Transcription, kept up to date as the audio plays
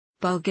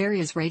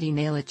Bulgaria's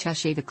Rabiya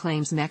Chusheva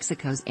claims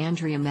Mexico's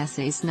Andrea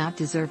Mesa is not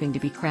deserving to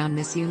be crowned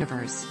Miss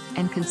Universe,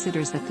 and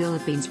considers the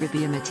Philippines'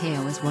 Rabiya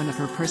Mateo as one of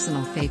her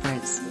personal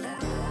favorites.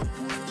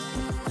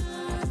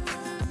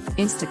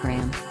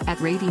 Instagram,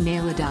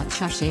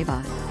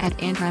 @Rabiya.Chusheva,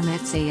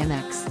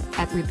 @AndreaMetsAMX,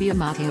 @Rabiya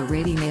Mateo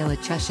Rabiya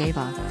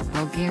Chusheva,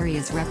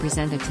 Bulgaria's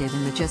representative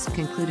in the just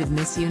concluded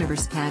Miss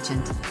Universe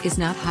pageant, is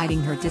not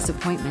hiding her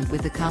disappointment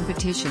with the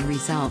competition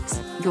results,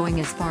 going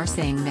as far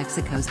saying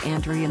Mexico's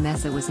Andrea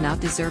Mesa was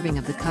not deserving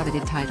of the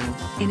coveted title.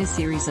 In a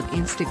series of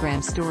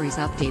Instagram stories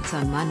updates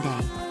on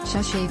Monday,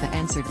 Chusheva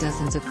answered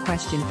dozens of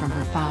questions from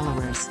her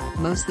followers,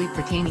 mostly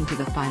pertaining to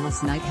the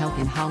finals night held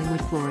in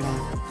Hollywood, Florida.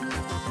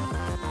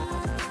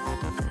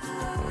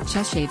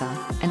 Chusheva,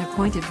 an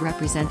appointed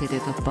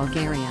representative of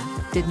Bulgaria,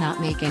 did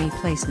not make any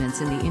placements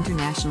in the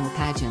international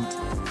pageant.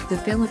 The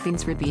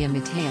Philippines' Rabiya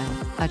Mateo,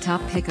 a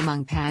top pick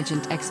among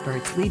pageant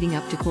experts leading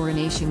up to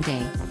Coronation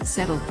Day,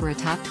 settled for a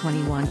top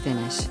 21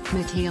 finish.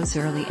 Mateo's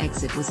early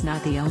exit was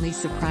not the only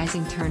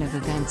surprising turn of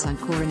events on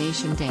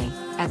Coronation Day,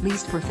 at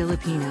least for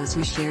Filipinos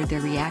who shared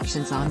their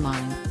reactions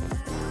online.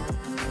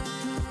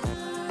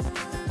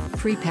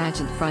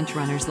 Pre-pageant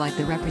frontrunners like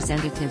the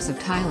representatives of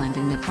Thailand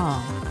and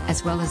Nepal,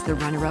 as well as the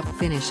runner-up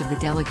finish of the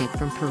delegate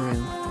from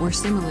Peru, were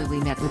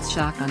similarly met with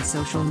shock on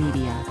social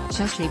media.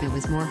 Chusheva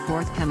was more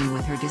forthcoming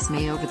with her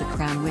dismay over the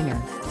crown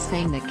winner,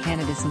 saying that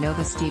Canada's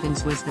Nova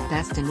Stevens was the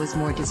best and was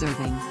more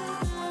deserving.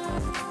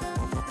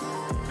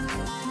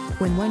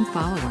 When one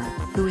follower,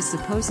 who is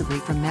supposedly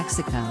from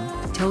Mexico,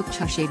 told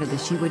Chusheva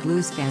that she would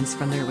lose fans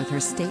from there with her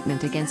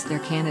statement against their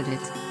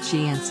candidate,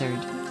 she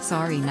answered,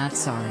 "Sorry, not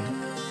sorry.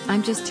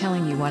 I'm just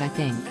telling you what I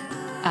think.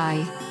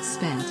 I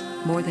spent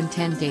more than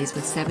 10 days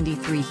with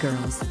 73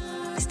 girls.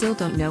 Still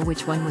don't know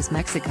which one was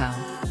Mexico,"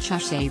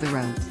 Chusheva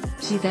wrote.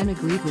 She then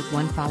agreed with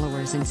one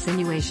follower's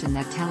insinuation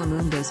that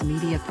Telemundo's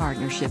media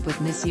partnership with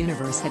Miss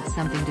Universe had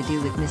something to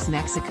do with Miss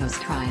Mexico's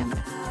triumph.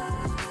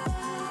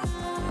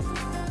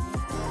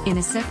 In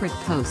a separate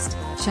post,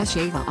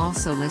 Chusheva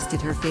also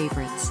listed her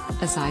favorites,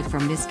 aside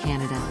from Miss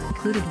Canada,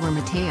 included were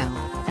Mateo,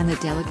 and the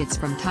delegates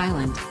from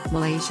Thailand,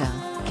 Malaysia,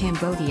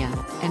 Cambodia,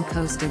 and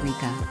Costa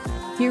Rica.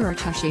 Here are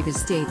Chusheva's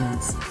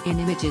statements, in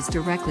images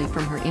directly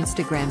from her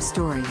Instagram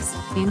stories.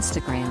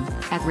 Instagram,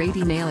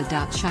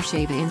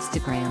 @Rabiya.Chusheva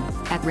Instagram,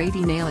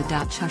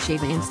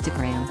 @Rabiya.Chusheva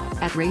Instagram,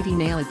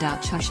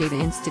 @Rabiya.Chusheva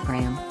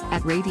Instagram,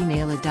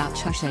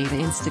 @Rabiya.Chusheva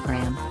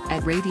Instagram,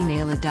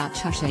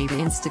 @Rabiya.Chusheva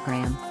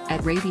Instagram,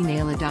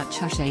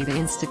 @Rabiya.Chusheva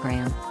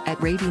Instagram,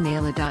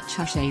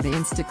 @Rabiya.Chusheva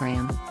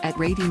Instagram,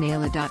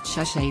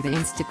 @Rabiya.Chusheva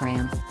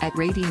Instagram,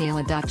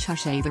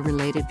 @Rabiya.Chusheva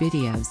related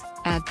videos,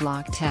 ad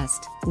block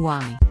test,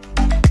 why?